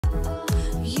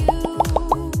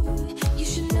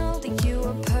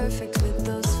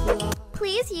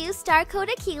Please use star code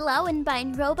Akeila when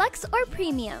buying Robux or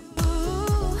Premium.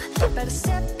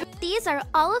 These are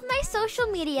all of my social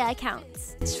media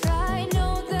accounts.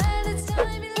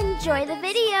 Enjoy the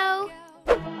video!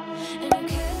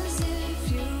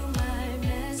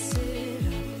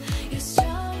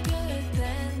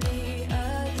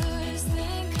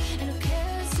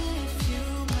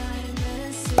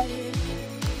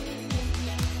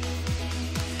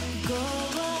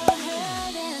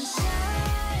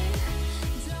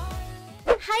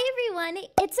 Hi everyone,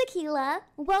 it's Akeila.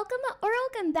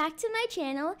 Welcome back to my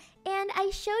channel, and I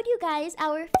showed you guys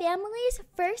our family's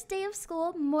first day of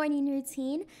school morning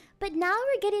routine, but now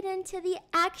we're getting into the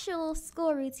actual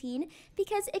school routine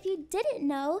because if you didn't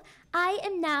know, I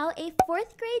am now a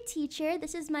 4th grade teacher.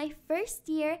 This is my first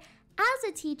year as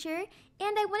a teacher,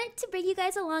 and I wanted to bring you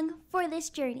guys along for this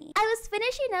journey. I was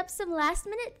finishing up some last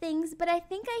minute things, but I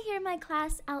think I hear my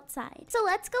class outside. So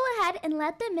let's go ahead and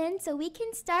let them in so we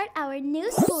can start our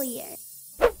new school year.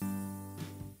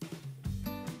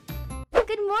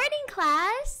 Good morning,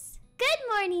 class. Good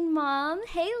morning, Mom.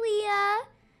 Hey, Leah.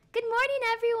 Good morning,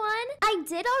 everyone. I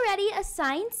did already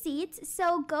assign seats,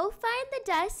 so go find the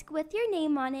desk with your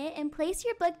name on it and place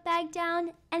your book bag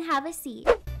down and have a seat.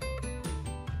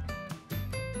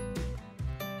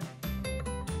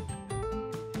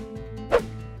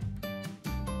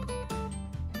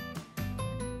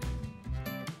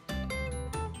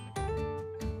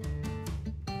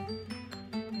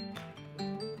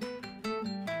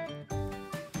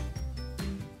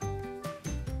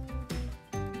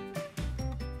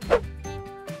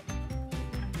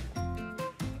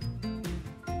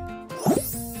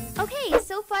 Okay,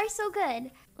 so far so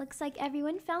good. Looks like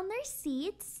everyone found their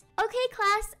seats. Okay,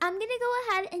 class, I'm gonna go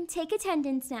ahead and take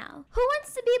attendance now. Who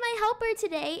wants to be my helper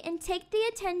today and take the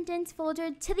attendance folder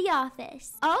to the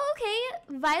office? Oh,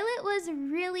 okay. Violet was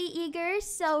really eager,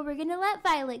 so we're gonna let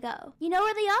Violet go. You know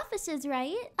where the office is,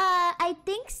 right? I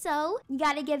think so. You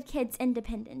gotta give kids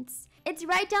independence. It's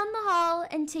right down the hall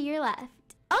and to your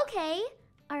left. Okay.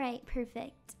 All right,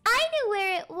 perfect. I knew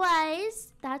where it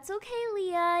was. That's okay,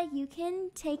 Leah. You can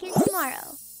take it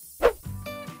tomorrow.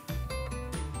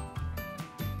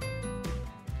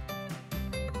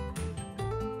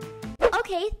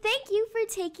 Okay, thank you for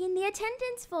taking the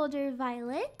attendance folder,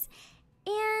 Violet.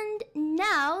 And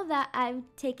now that I've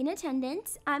taken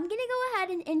attendance, I'm gonna go ahead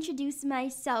and introduce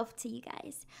myself to you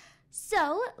guys.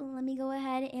 So let me go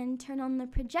ahead and turn on the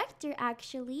projector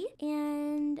actually,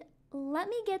 and let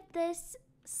me get this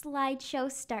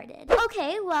slideshow started.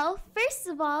 Okay, well, first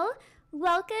of all,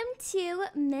 welcome to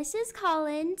Mrs.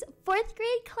 Collins' 4th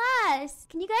grade class.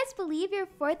 Can you guys believe you're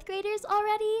 4th graders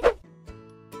already?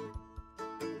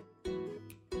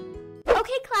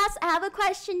 Okay, class, I have a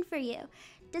question for you.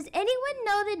 Does anyone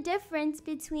know the difference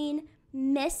between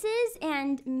Mrs.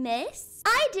 and Miss?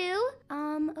 I do.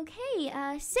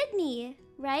 Okay, Sydney,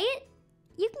 right?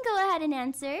 You can go ahead and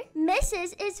answer.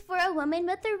 Mrs. is for a woman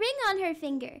with a ring on her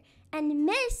finger, and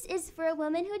Miss is for a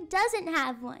woman who doesn't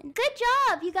have one. Good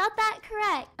job, you got that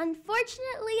correct.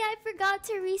 Unfortunately, I forgot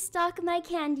to restock my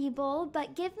candy bowl,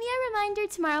 but give me a reminder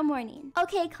tomorrow morning.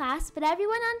 Okay, class, but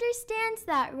everyone understands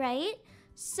that, right?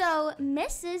 So,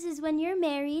 Mrs. is when you're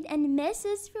married, and Miss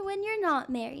is for when you're not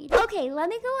married. Okay, let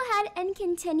me go ahead and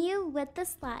continue with the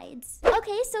slides.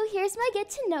 Okay, so here's my get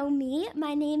to know me.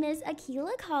 My name is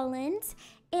Akeilacollins,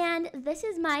 and this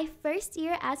is my first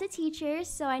year as a teacher,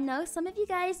 so I know some of you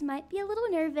guys might be a little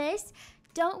nervous.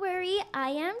 Don't worry,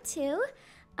 I am too.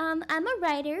 I'm a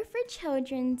writer for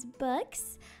children's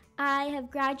books. I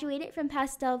have graduated from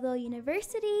Pastelville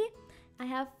University. I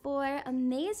have 4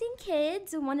 amazing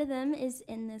kids. One of them is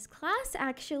in this class,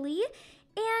 actually.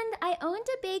 And I owned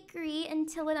a bakery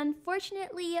until it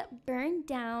unfortunately burned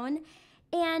down.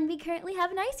 And we currently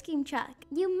have an ice cream truck.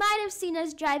 You might have seen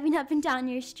us driving up and down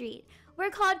your street.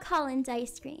 We're called Collins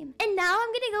Ice Cream. And now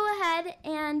I'm gonna go ahead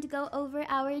and go over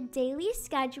our daily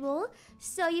schedule.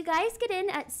 So you guys get in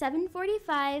at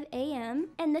 7:45 a.m.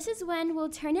 And this is when we'll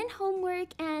turn in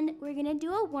homework and we're gonna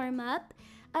do a warm-up.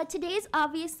 Today's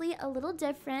obviously a little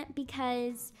different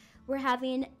because we're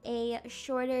having a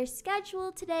shorter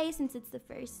schedule today since it's the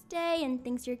first day and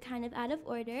things are kind of out of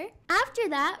order. After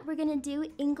that, we're gonna do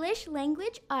English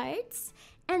language arts,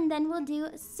 and then we'll do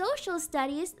social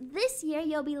studies. This year,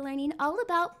 you'll be learning all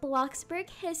about Bloxburg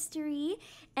history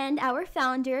and our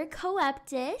founder,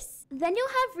 Coeptus. Then you'll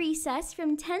have recess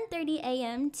from 10:30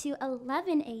 a.m. to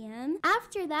 11 a.m.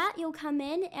 After that, you'll come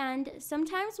in and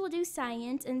sometimes we'll do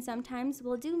science and sometimes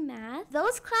we'll do math.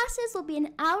 Those classes will be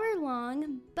an hour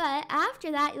long, but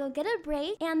after that, you'll get a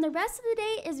break and the rest of the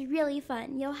day is really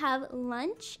fun. You'll have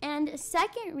lunch and a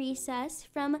second recess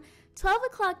from 12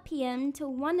 o'clock p.m. to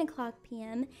 1 o'clock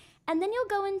p.m. And then you'll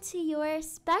go into your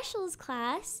specials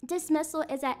class. Dismissal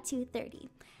is at 2:30.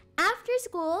 After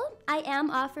school, I am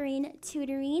offering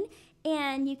tutoring,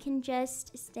 and you can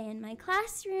just stay in my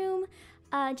classroom.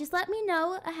 Just let me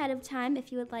know ahead of time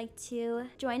if you would like to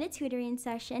join a tutoring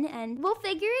session, and we'll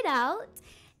figure it out.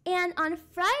 And on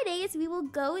Fridays, we will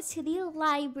go to the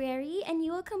library, and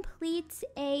you will complete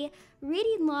a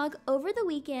reading log over the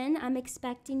weekend. I'm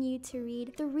expecting you to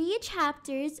read 3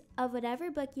 chapters of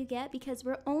whatever book you get, because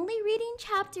we're only reading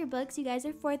chapter books. You guys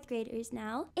are 4th graders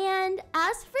now. And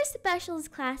as for specials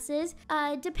classes,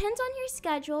 depends on your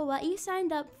schedule, what you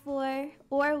signed up for,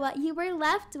 or what you were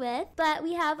left with. But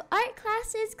we have art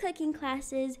classes, cooking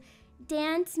classes,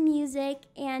 dance, music,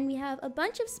 and we have a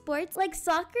bunch of sports like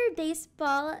soccer,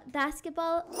 baseball,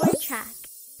 basketball, or track.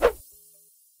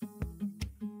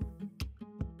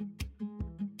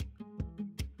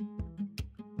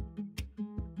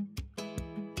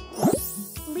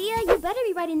 Leah, you better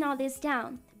be writing all this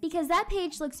down, because that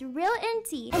page looks real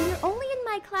empty, and you're only in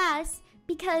my class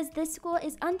because this school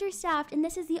is understaffed and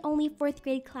this is the only 4th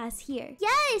grade class here.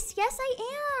 Yes, I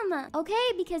am.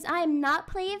 Okay, because I am not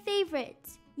playing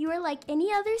favorites. You are like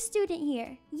any other student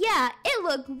here. Yeah, it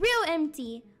looked real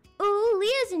empty. Ooh,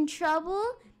 Leah's in trouble.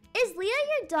 Is Leah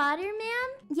your daughter, ma'am?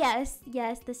 Yes,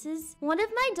 this is one of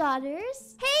my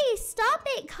daughters. Hey, stop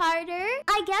it, Carter.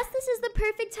 I guess this is the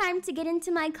perfect time to get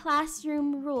into my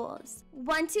classroom rules.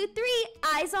 1, 2, 3,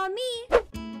 eyes on me.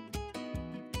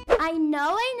 I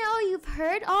know you've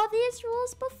heard all these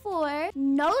rules before.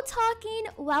 No talking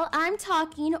while I'm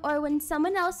talking or when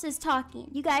someone else is talking.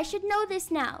 You guys should know this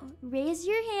now. Raise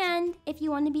your hand if you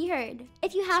want to be heard.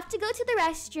 If you have to go to the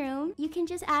restroom, you can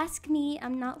just ask me.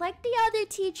 I'm not like the other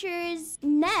teachers.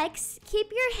 Next,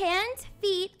 keep your hands,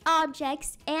 feet,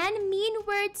 objects, and mean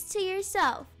words to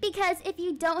yourself. Because if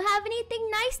you don't have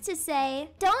anything nice to say,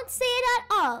 don't say it at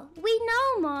all. We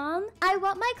know, Mom. I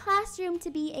want my classroom to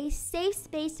be a safe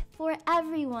space for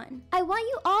everyone. I want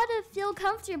you all to feel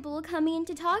comfortable coming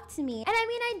to talk to me. And I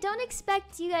mean, I don't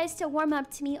expect you guys to warm up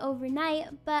to me overnight,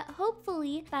 but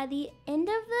hopefully by the end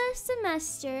of the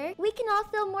semester, we can all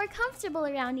feel more comfortable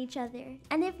around each other.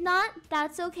 And if not,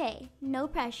 that's okay. No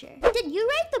pressure. Did you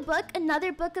write the book,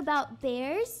 Another Book About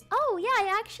Bears? Oh yeah,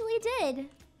 I actually did.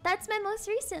 That's my most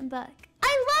recent book.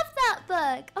 I love that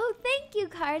book. Oh, thank you,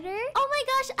 Carter. Oh my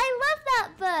gosh, I love that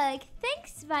book.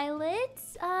 Thanks, Violet.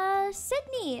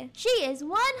 Sydney. She is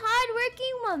one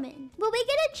hardworking woman. Will we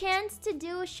get a chance to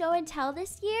do a show and tell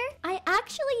this year? I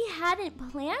actually hadn't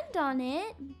planned on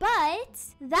it, but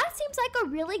that seems like a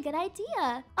really good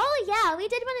idea. Oh yeah, we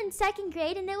did one in 2nd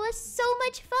grade and it was so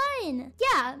much fun.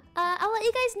 Yeah, I'll let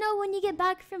you guys know when you get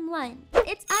back from lunch.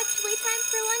 It's actually time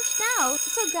for lunch now,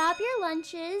 so grab your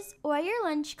lunches or your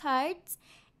lunch cards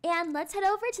and let's head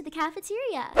over to the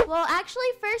cafeteria. Well, actually,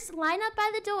 first line up by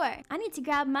the door. I need to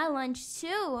grab my lunch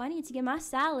too. I need to get my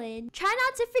salad. Try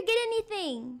not to forget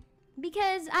anything,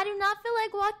 because I do not feel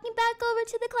like walking back over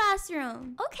to the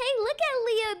classroom. Okay, look at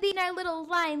Leah being our little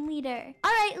line leader.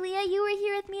 All right, Leah, you were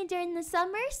here with me during the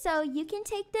summer, so you can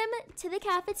take them to the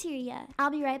cafeteria.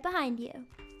 I'll be right behind you.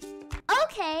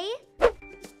 Okay.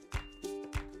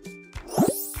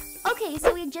 Okay,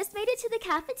 so we just made it to the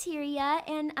cafeteria,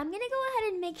 and I'm gonna go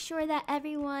ahead and make sure that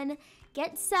everyone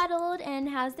gets settled and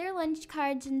has their lunch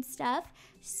cards and stuff.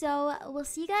 So we'll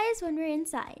see you guys when we're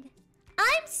inside.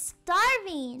 I'm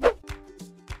starving!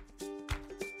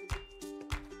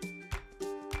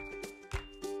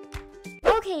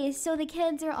 Okay, so the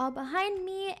kids are all behind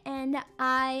me, and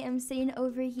I am sitting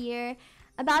over here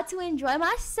about to enjoy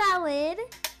my salad.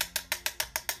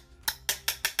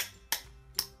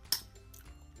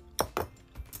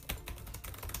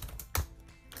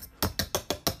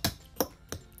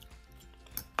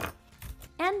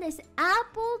 And this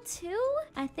apple too?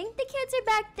 I think the kids are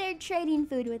back there trading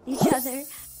food with each other.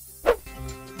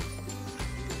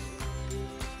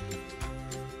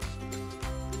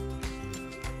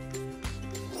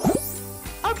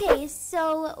 Okay,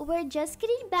 so we're just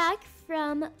getting back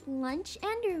from lunch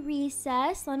and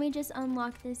recess. Let me just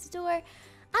unlock this door.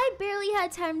 I barely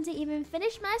had time to even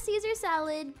finish my Caesar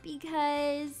salad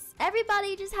because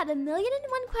everybody just had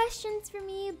 1,000,001 questions for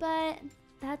me, but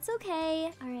that's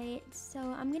okay. All right, so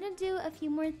I'm gonna do a few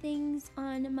more things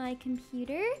on my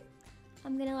computer.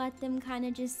 I'm gonna let them kind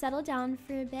of just settle down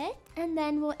for a bit, and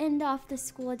then we'll end off the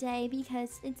school day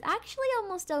because it's actually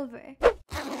almost over.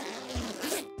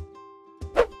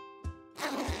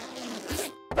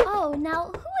 Oh,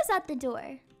 now who is at the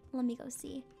door? Let me go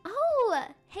see. Oh,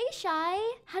 hey Shy.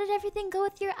 How did everything go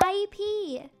with your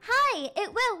IEP? Hi,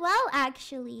 it went well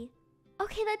actually.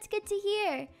 Okay, that's good to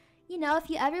hear. You know, if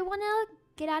you ever want to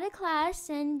get out of class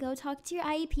and go talk to your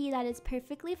IEP. That is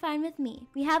perfectly fine with me.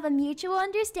 We have a mutual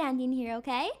understanding here,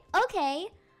 okay? Okay.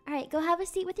 All right, go have a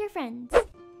seat with your friends.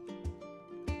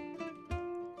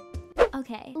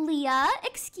 Okay. Leah,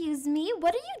 excuse me.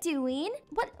 What are you doing?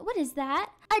 What is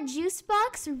that? A juice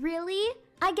box? Really?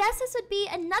 I guess this would be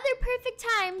another perfect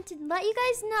time to let you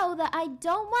guys know that I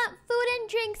don't want food and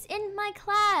drinks in my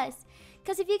class.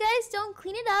 Because if you guys don't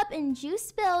clean it up and juice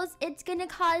spills, it's gonna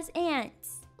cause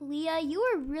ants. Leah, you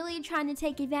were really trying to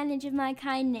take advantage of my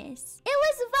kindness. It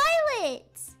was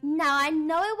Violet! No, I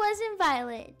know it wasn't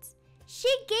Violet. She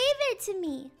gave it to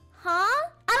me. Huh?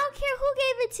 I don't care who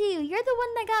gave it to you. You're the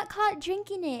one that got caught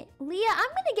drinking it. Leah, I'm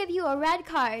gonna give you a red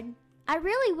card. I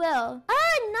really will.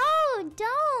 No,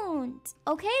 don't.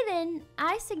 Okay then,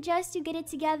 I suggest you get it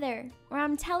together, or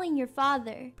I'm telling your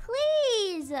father.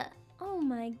 Please. Oh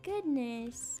my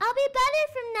goodness. I'll be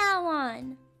better from now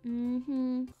on.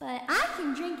 But I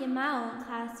can drink in my own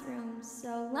classroom,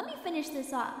 so let me finish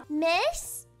this off.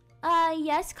 Miss?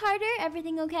 Yes, Carter,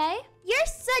 everything okay? You're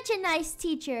such a nice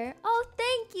teacher. Oh,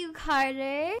 thank you,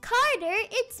 Carter. Carter,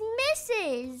 it's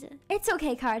Mrs. It's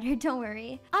okay, Carter, don't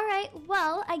worry. All right,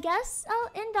 well, I guess I'll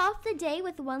end off the day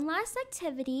with one last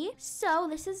activity. So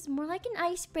this is more like an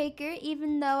icebreaker,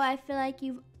 even though I feel like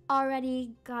you've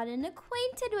already gotten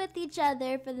acquainted with each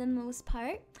other for the most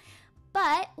part.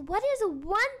 But what is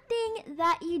one thing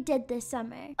that you did this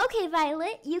summer? Okay,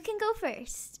 Violet, you can go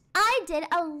first. I did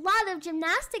a lot of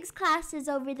gymnastics classes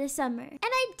over the summer, and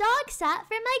I dog sat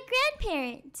for my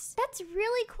grandparents. That's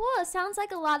really cool. Sounds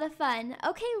like a lot of fun.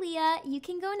 Okay, Leah, you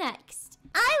can go next.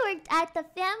 I worked at the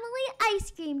family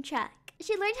ice cream truck.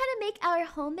 She learned how to make our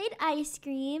homemade ice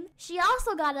cream. She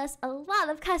also got us a lot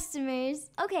of customers.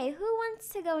 Okay, who wants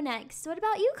to go next? What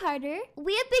about you, Carter?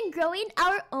 We have been growing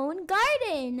our own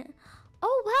garden.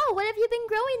 Oh, wow, what have you been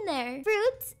growing there?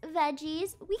 Fruits,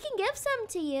 veggies, we can give some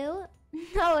to you.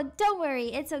 No, don't worry,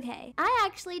 it's okay. I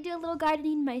actually do a little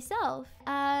gardening myself.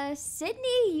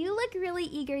 Sydney, you look really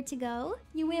eager to go.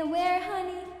 You went where,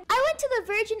 honey? I went to the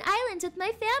Virgin Islands with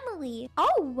my family.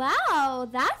 Oh, wow,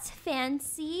 that's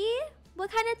fancy. What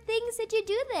kind of things did you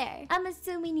do there? I'm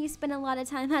assuming you spent a lot of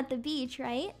time at the beach,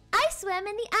 right? I swam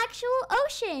in the actual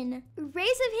ocean. Raise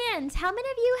of hands, how many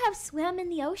of you have swam in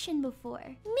the ocean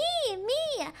before? Me.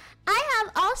 I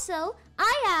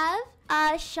have.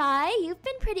 Shy, you've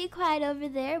been pretty quiet over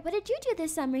there. What did you do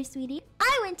this summer, sweetie?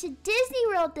 I went to Disney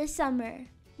World this summer.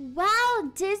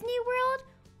 Wow, Disney World?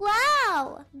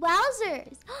 Wow,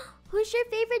 wowzers. Who's your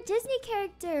favorite Disney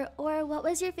character? Or what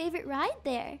was your favorite ride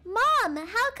there? Mom,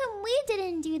 how come we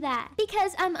didn't do that?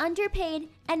 Because I'm underpaid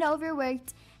and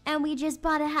overworked, and we just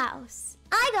bought a house.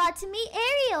 I got to meet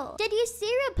Ariel. Did you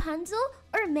see Rapunzel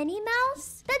or Minnie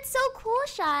Mouse? That's so cool,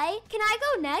 Shy. Can I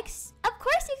go next? Of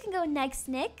course you can go next,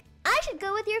 Nick. I should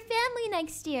go with your family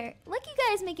next year. Look, you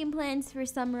guys making plans for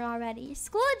summer already.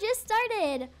 School just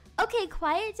started. Okay,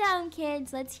 quiet down,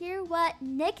 kids. Let's hear what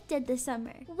Nick did this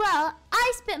summer. Well,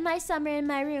 I spent my summer in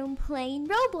my room playing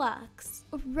Roblox.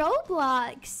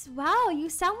 Roblox? Wow, you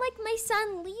sound like my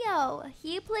son Leo.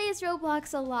 He plays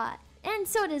Roblox a lot. And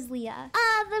so does Leah.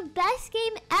 The best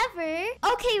game ever.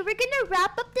 Okay, we're gonna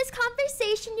wrap up this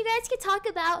conversation. You guys can talk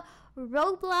about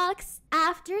Roblox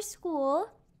after school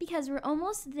because we're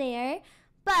almost there.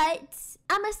 But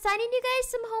I'm assigning you guys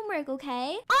some homework,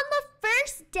 okay? On the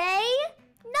first day?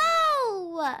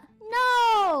 No!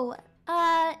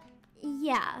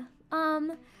 Yeah.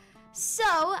 So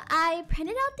I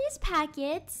printed out these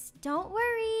packets. Don't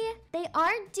worry, they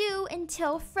aren't due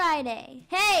until Friday.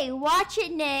 Hey, watch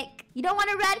it, Nick. You don't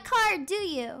want a red card, do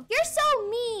you? You're so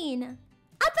mean.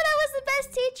 I thought I was the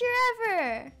best teacher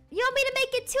ever. You want me to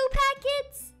make it 2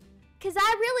 packets? Because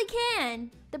I really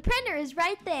can. The printer is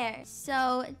right there.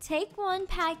 So take 1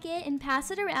 packet and pass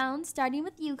it around, starting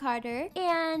with you, Carter.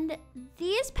 And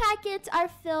these packets are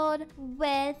filled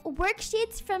with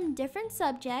worksheets from different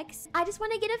subjects. I just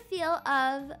want to get a feel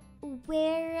of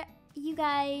where you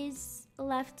guys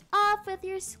left off with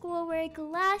your schoolwork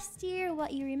last year,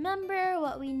 what you remember,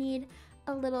 what we need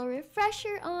a little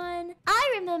refresher on.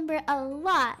 I remember a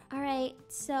lot. All right,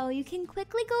 so you can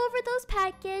quickly go over those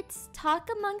packets, talk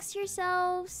amongst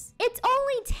yourselves. It's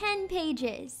only 10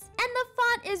 pages, and the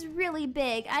font is really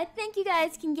big. I think you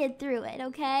guys can get through it,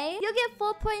 okay? You'll get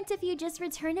full points if you just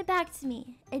return it back to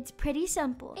me. It's pretty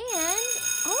simple. And,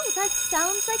 oh, that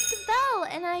sounds like the bell,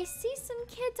 and I see some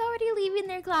kids already leaving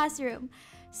their classroom.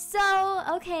 So,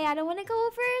 okay, I don't want to go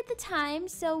over the time,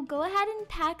 so go ahead and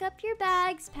pack up your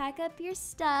bags, pack up your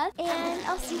stuff, and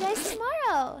I'll see you guys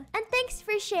tomorrow. And thanks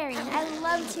for sharing. I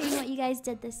loved hearing what you guys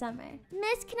did this summer.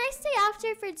 Miss, can I stay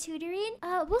after for tutoring?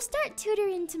 We'll start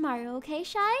tutoring tomorrow, okay,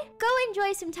 Shy? Go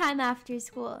enjoy some time after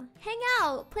school. Hang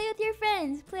out, play with your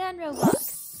friends, play on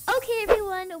Roblox. Okay,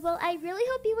 everyone, well, I really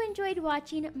hope you enjoyed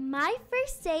watching my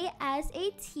first day as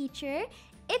a teacher.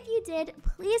 If you did,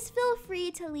 please feel free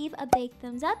to leave a big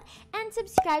thumbs up and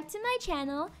subscribe to my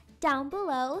channel down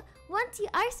below. Once you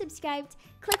are subscribed,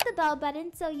 click the bell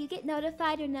button so you get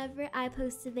notified whenever I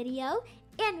post a video.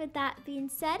 And with that being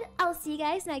said, I'll see you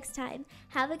guys next time.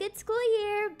 Have a good school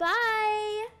year.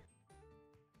 Bye!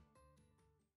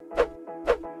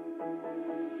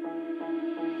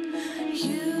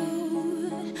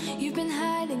 You've been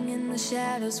hiding in the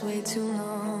shadows way too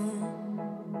long.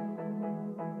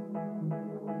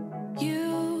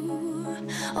 You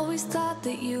always thought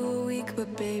that you were weak,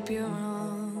 but babe, you're wrong.